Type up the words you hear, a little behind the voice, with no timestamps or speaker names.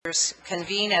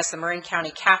convene as the Marin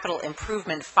County Capital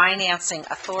Improvement Financing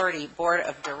Authority Board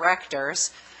of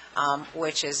Directors,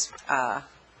 which is,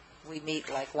 we meet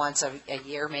like once a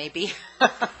year maybe.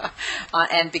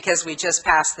 And because we just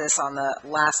passed this on the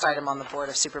last item on the Board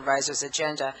of Supervisors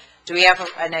agenda, do we have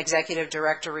an executive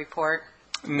director report?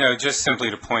 No, just simply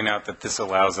to point out that this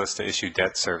allows us to issue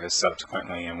debt service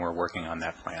subsequently, and we're working on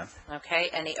that plan. Okay,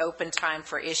 any open time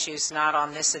for issues not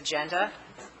on this agenda?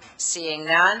 Seeing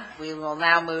none, we will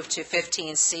now move to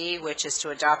 15C, which is to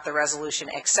adopt the resolution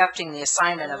accepting the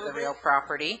assignment of the real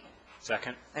property.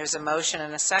 Second. There's a motion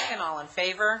and a second. All in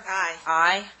favor? Aye.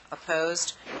 Aye.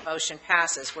 Opposed? Motion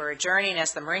passes. We're adjourning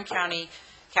as the Marin County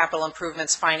Capital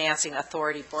Improvements Financing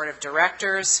Authority Board of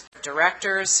Directors.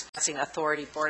 Financing Authority Board